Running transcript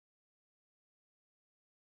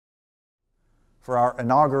for our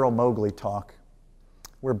inaugural Mowgli Talk,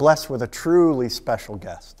 we're blessed with a truly special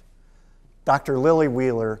guest. Dr. Lily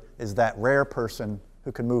Wheeler is that rare person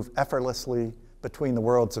who can move effortlessly between the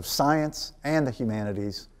worlds of science and the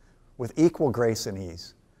humanities with equal grace and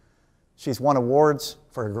ease. She's won awards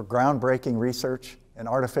for her groundbreaking research in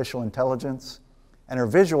artificial intelligence, and her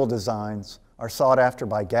visual designs are sought after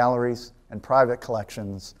by galleries and private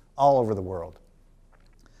collections all over the world.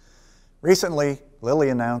 Recently, Lily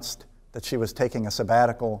announced that she was taking a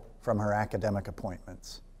sabbatical from her academic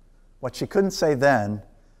appointments. What she couldn't say then,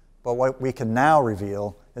 but what we can now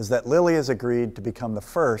reveal, is that Lily has agreed to become the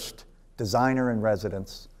first designer in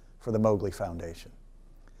residence for the Mowgli Foundation.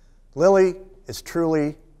 Lily is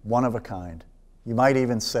truly one of a kind. You might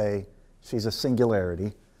even say she's a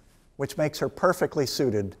singularity, which makes her perfectly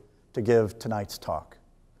suited to give tonight's talk.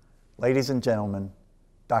 Ladies and gentlemen,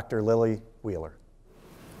 Dr. Lily Wheeler.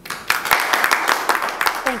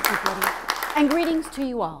 Thank you, Betty, and greetings to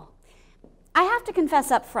you all. I have to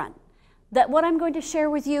confess up front that what I'm going to share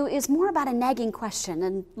with you is more about a nagging question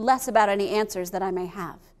and less about any answers that I may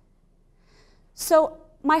have. So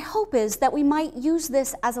my hope is that we might use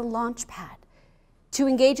this as a launch pad to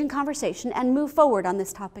engage in conversation and move forward on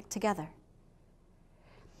this topic together.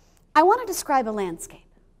 I want to describe a landscape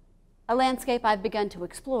I've begun to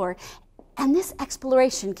explore, and this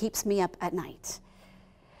exploration keeps me up at night.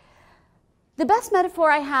 The best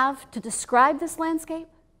metaphor I have to describe this landscape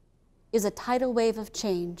is a tidal wave of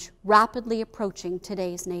change rapidly approaching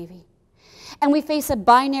today's Navy. And we face a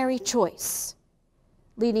binary choice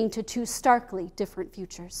leading to two starkly different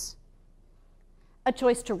futures. A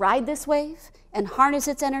choice to ride this wave and harness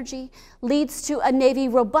its energy leads to a Navy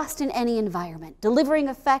robust in any environment, delivering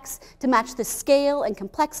effects to match the scale and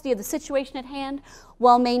complexity of the situation at hand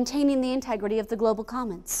while maintaining the integrity of the global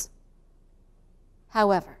commons.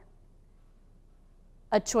 However,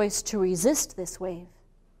 a choice to resist this wave,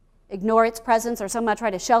 ignore its presence, or somehow try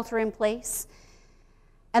to shelter in place,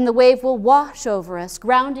 and the wave will wash over us,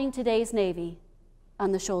 grounding today's Navy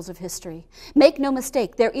on the shoals of history. Make no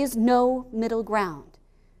mistake, there is no middle ground.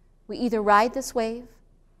 We either ride this wave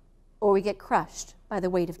or we get crushed by the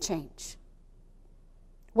weight of change.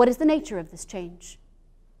 What is the nature of this change?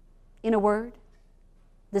 In a word,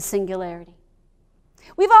 the singularity.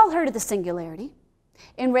 We've all heard of the singularity.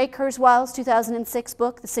 In Ray Kurzweil's 2006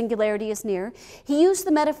 book, The Singularity is Near, he used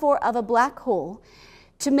the metaphor of a black hole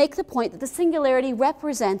to make the point that the singularity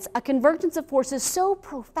represents a convergence of forces so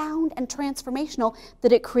profound and transformational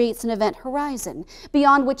that it creates an event horizon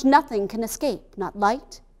beyond which nothing can escape, not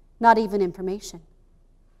light, not even information.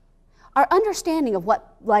 Our understanding of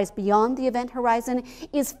what lies beyond the event horizon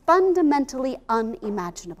is fundamentally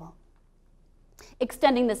unimaginable.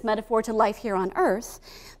 Extending this metaphor to life here on Earth,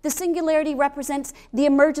 the singularity represents the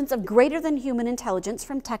emergence of greater than human intelligence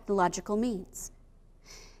from technological means.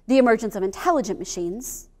 The emergence of intelligent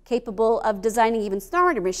machines, capable of designing even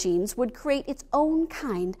smarter machines, would create its own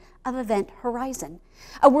kind of event horizon,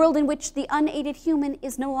 a world in which the unaided human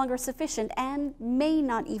is no longer sufficient and may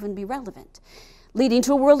not even be relevant, leading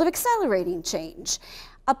to a world of accelerating change,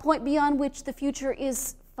 a point beyond which the future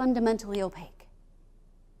is fundamentally opaque.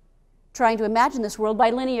 Trying to imagine this world by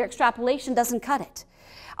linear extrapolation doesn't cut it.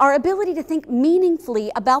 Our ability to think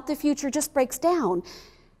meaningfully about the future just breaks down.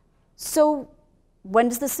 So when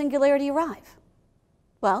does the singularity arrive?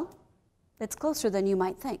 Well, it's closer than you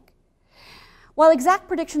might think. While exact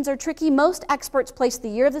predictions are tricky, most experts place the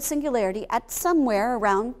year of the singularity at somewhere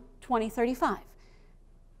around 2035.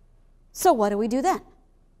 So what do we do then?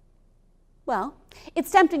 Well,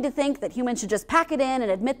 it's tempting to think that humans should just pack it in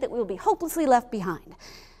and admit that we will be hopelessly left behind.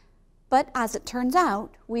 But as it turns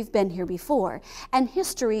out, we've been here before, and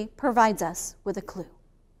history provides us with a clue.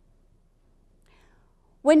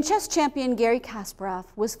 When chess champion Garry Kasparov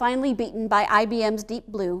was finally beaten by IBM's Deep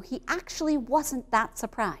Blue, he actually wasn't that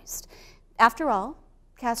surprised. After all,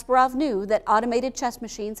 Kasparov knew that automated chess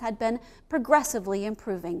machines had been progressively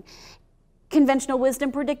improving. Conventional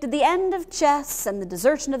wisdom predicted the end of chess and the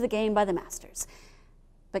desertion of the game by the masters.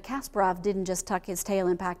 But Kasparov didn't just tuck his tail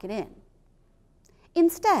and pack it in.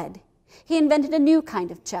 Instead, he invented a new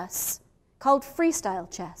kind of chess called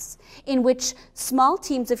freestyle chess, in which small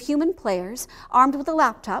teams of human players armed with a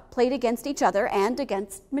laptop played against each other and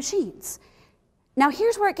against machines. Now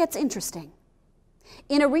here's where it gets interesting.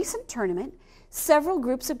 In a recent tournament, several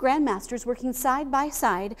groups of grandmasters working side by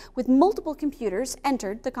side with multiple computers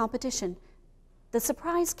entered the competition. The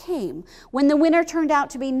surprise came when the winner turned out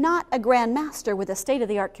to be not a grandmaster with a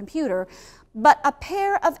state-of-the-art computer, but a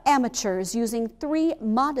pair of amateurs using 3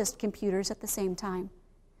 modest computers at the same time.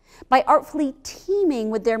 By artfully teaming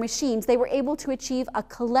with their machines, they were able to achieve a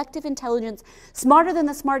collective intelligence smarter than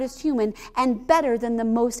the smartest human and better than the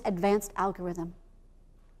most advanced algorithm.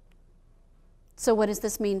 So what does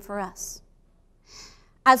this mean for us?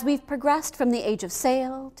 As we've progressed from the age of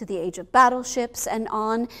sail to the age of battleships and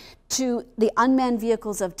on to the unmanned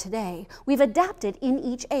vehicles of today, we've adapted in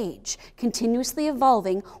each age, continuously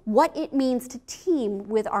evolving what it means to team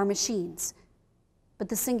with our machines. But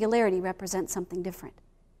the singularity represents something different.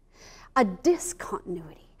 A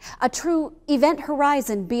discontinuity, a true event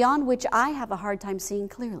horizon beyond which I have a hard time seeing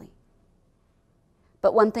clearly.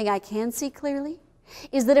 But one thing I can see clearly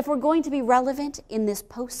is that if we're going to be relevant in this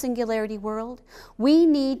post-singularity world, we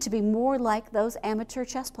need to be more like those amateur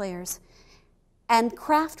chess players and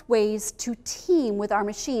craft ways to team with our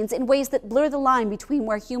machines in ways that blur the line between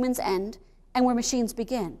where humans end and where machines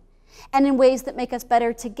begin, and in ways that make us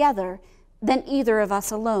better together than either of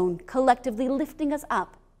us alone, collectively lifting us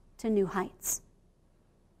up to new heights.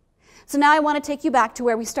 So now I want to take you back to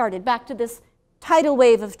where we started, back to this tidal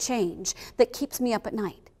wave of change that keeps me up at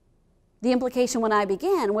night. The implication when I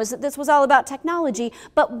began was that this was all about technology,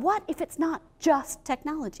 but what if it's not just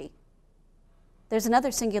technology? There's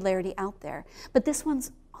another singularity out there, but this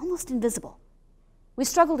one's almost invisible. We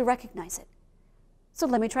struggle to recognize it. So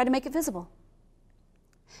let me try to make it visible.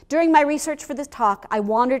 During my research for this talk, I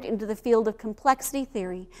wandered into the field of complexity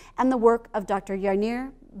theory and the work of Dr.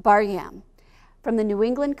 Bar-Yam from the New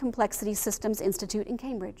England Complexity Systems Institute in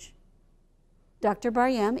Cambridge. Dr.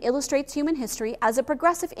 Bar-Yam illustrates human history as a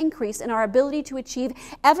progressive increase in our ability to achieve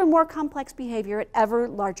ever more complex behavior at ever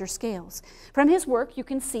larger scales. From his work, you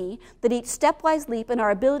can see that each stepwise leap in our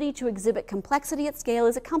ability to exhibit complexity at scale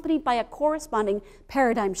is accompanied by a corresponding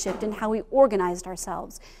paradigm shift in how we organized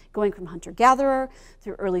ourselves, going from hunter-gatherer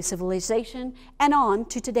through early civilization and on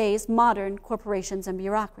to today's modern corporations and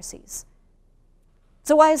bureaucracies.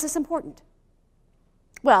 So why is this important?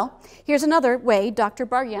 Well, here's another way Dr.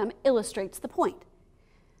 Bar-Yam illustrates the point.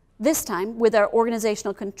 This time with our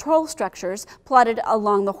organizational control structures plotted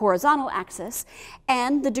along the horizontal axis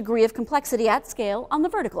and the degree of complexity at scale on the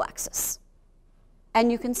vertical axis.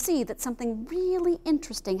 And you can see that something really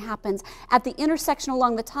interesting happens at the intersection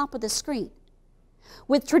along the top of the screen.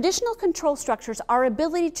 With traditional control structures, our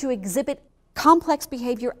ability to exhibit complex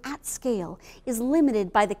behavior at scale is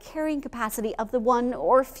limited by the carrying capacity of the one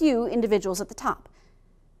or few individuals at the top.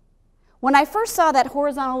 When I first saw that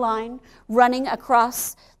horizontal line running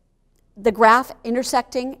across the graph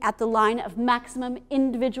intersecting at the line of maximum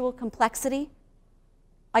individual complexity,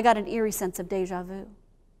 I got an eerie sense of deja vu,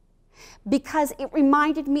 because it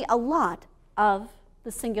reminded me a lot of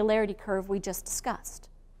the singularity curve we just discussed.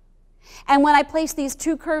 And when I placed these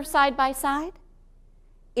two curves side by side,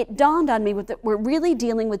 it dawned on me that we're really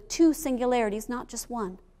dealing with two singularities, not just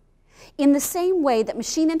one. In the same way that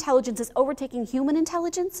machine intelligence is overtaking human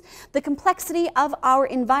intelligence, the complexity of our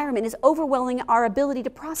environment is overwhelming our ability to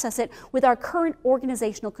process it with our current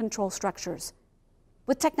organizational control structures.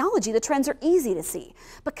 With technology, the trends are easy to see,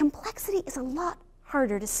 but complexity is a lot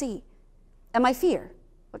harder to see. And my fear,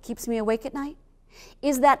 what keeps me awake at night,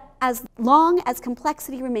 is that as long as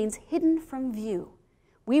complexity remains hidden from view,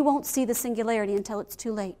 we won't see the singularity until it's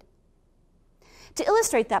too late. To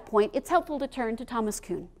illustrate that point, it's helpful to turn to Thomas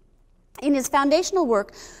Kuhn. In his foundational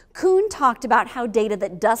work, Kuhn talked about how data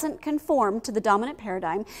that doesn't conform to the dominant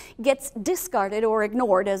paradigm gets discarded or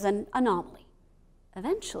ignored as an anomaly.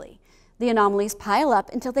 Eventually, the anomalies pile up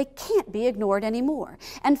until they can't be ignored anymore.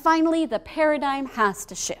 And finally, the paradigm has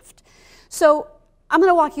to shift. So I'm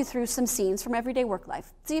going to walk you through some scenes from everyday work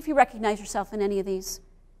life. See if you recognize yourself in any of these.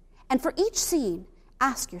 And for each scene,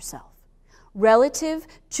 ask yourself, relative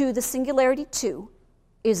to the singularity 2,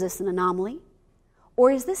 is this an anomaly? Or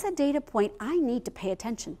is this a data point I need to pay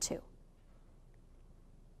attention to?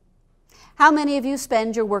 How many of you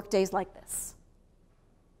spend your work days like this?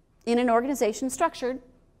 In an organization structured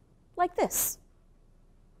like this.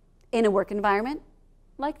 In a work environment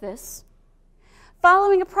like this.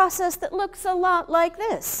 Following a process that looks a lot like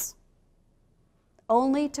this.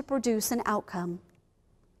 Only to produce an outcome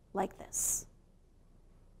like this.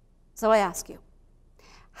 So I ask you,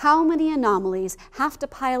 how many anomalies have to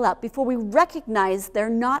pile up before we recognize they're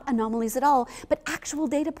not anomalies at all, but actual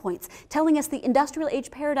data points telling us the industrial age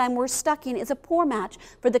paradigm we're stuck in is a poor match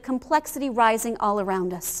for the complexity rising all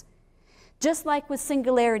around us? Just like with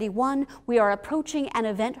Singularity 1, we are approaching an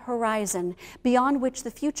event horizon beyond which the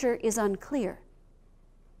future is unclear.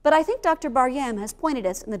 But I think Dr. Bar-Yam has pointed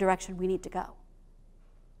us in the direction we need to go.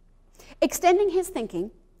 Extending his thinking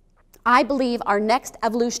I believe our next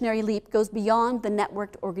evolutionary leap goes beyond the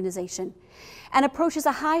networked organization and approaches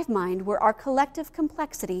a hive mind where our collective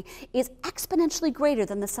complexity is exponentially greater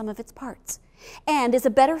than the sum of its parts and is a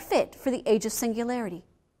better fit for the age of singularity.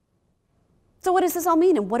 So what does this all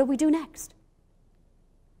mean, and what do we do next?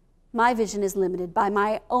 My vision is limited by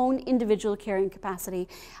my own individual carrying capacity.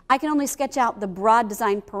 I can only sketch out the broad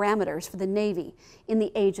design parameters for the Navy in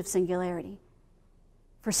the age of singularity.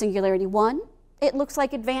 For Singularity 1, it looks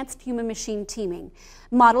like advanced human-machine teaming,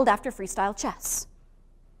 modeled after freestyle chess.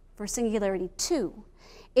 For Singularity 2,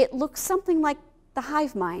 it looks something like the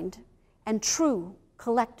hive mind and true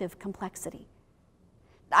collective complexity.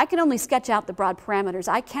 I can only sketch out the broad parameters.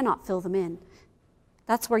 I cannot fill them in.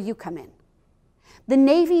 That's where you come in. The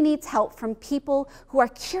Navy needs help from people who are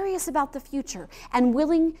curious about the future and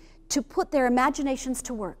willing to put their imaginations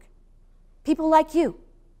to work. People like you.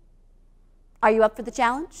 Are you up for the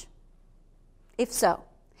challenge? If so,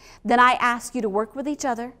 then I ask you to work with each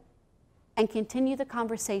other and continue the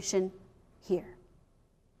conversation here.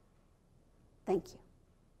 Thank you.